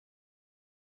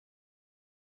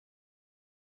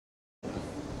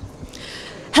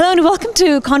Hello and welcome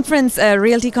to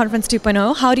Realty Conference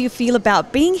 2.0. How do you feel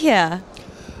about being here?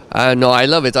 No, I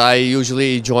love it. I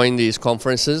usually join these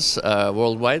conferences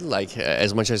worldwide,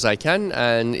 as much as I can,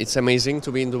 and it's amazing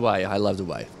to be in Dubai. I love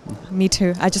Dubai. Me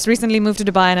too. I just recently moved to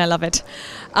Dubai and I love it.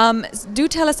 Do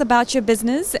tell us about your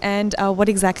business and what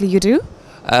exactly you do.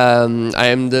 I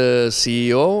am the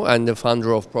CEO and the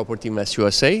founder of Property Invest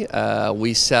USA.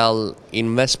 We sell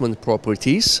investment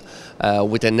properties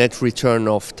with a net return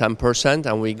of 10%,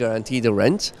 and we guarantee the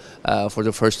rent for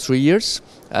the first 3 years.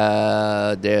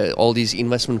 All these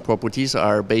investment properties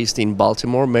are based in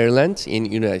Baltimore, Maryland, in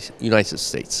United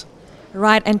States.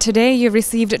 Right, and today you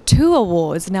received 2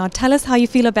 awards. Now tell us how you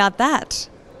feel about that.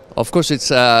 Of course,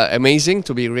 it's amazing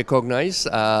to be recognized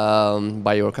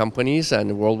by your companies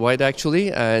and worldwide,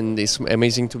 actually, and it's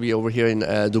amazing to be over here in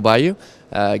Dubai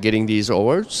getting these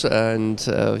awards, and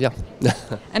yeah.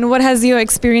 And what has your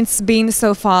experience been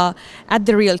so far at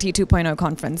the Realty 2.0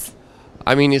 conference?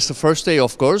 I mean, it's the first day,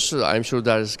 of course. I'm sure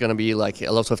there's going to be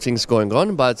a lot of things going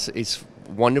on, but it's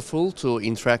wonderful to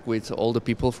interact with all the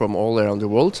people from all around the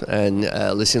world and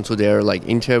listen to their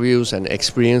interviews and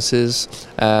experiences.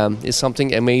 It's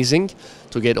something amazing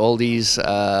to get all these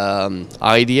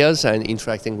ideas and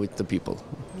interacting with the people.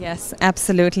 Yes,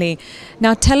 absolutely.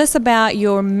 Now tell us about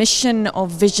your mission or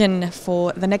vision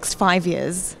for the next 5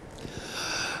 years.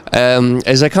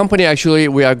 As a company, actually,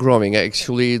 we are growing.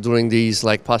 Actually, during these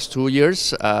past 2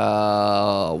 years,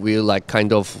 we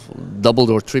kind of doubled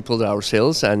or tripled our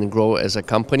sales and grow as a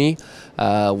company.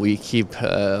 We keep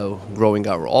growing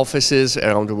our offices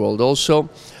around the world also.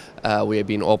 We have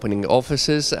been opening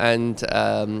offices, and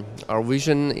our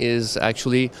vision is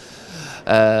actually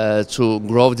to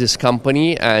grow this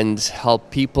company and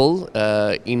help people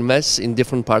invest in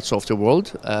different parts of the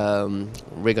world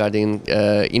regarding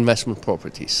investment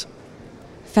properties.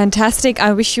 Fantastic.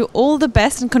 I wish you all the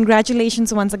best and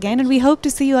congratulations once again, and we hope to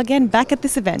see you again back at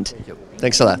this event. Thank you.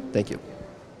 Thanks a lot. Thank you.